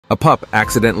A pup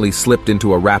accidentally slipped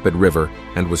into a rapid river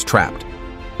and was trapped.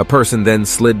 A person then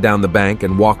slid down the bank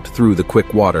and walked through the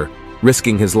quick water,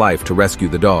 risking his life to rescue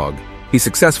the dog. He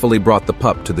successfully brought the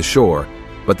pup to the shore,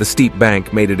 but the steep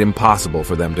bank made it impossible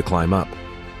for them to climb up.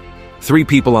 3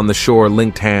 people on the shore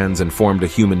linked hands and formed a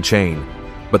human chain,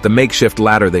 but the makeshift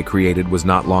ladder they created was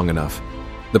not long enough.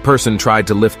 The person tried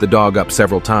to lift the dog up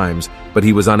several times, but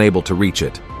he was unable to reach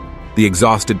it. The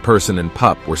exhausted person and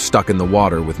pup were stuck in the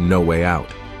water with no way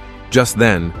out. Just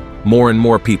then, more and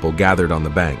more people gathered on the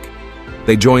bank.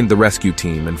 They joined the rescue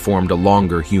team and formed a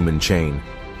longer human chain.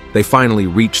 They finally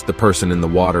reached the person in the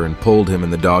water and pulled him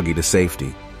and the doggy to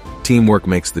safety. Teamwork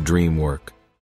makes the dream work.